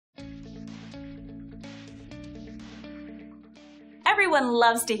Everyone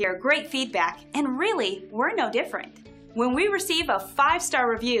loves to hear great feedback, and really, we're no different. When we receive a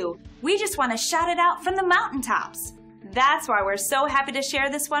 5-star review, we just want to shout it out from the mountaintops. That's why we're so happy to share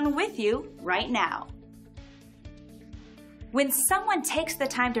this one with you right now. When someone takes the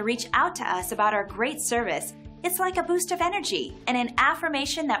time to reach out to us about our great service, it's like a boost of energy and an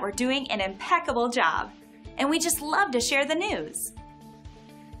affirmation that we're doing an impeccable job. And we just love to share the news.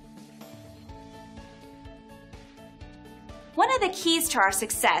 One of the keys to our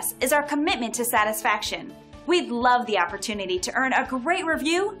success is our commitment to satisfaction. We'd love the opportunity to earn a great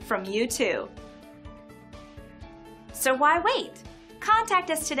review from you too. So why wait?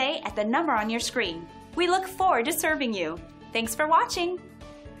 Contact us today at the number on your screen. We look forward to serving you. Thanks for watching.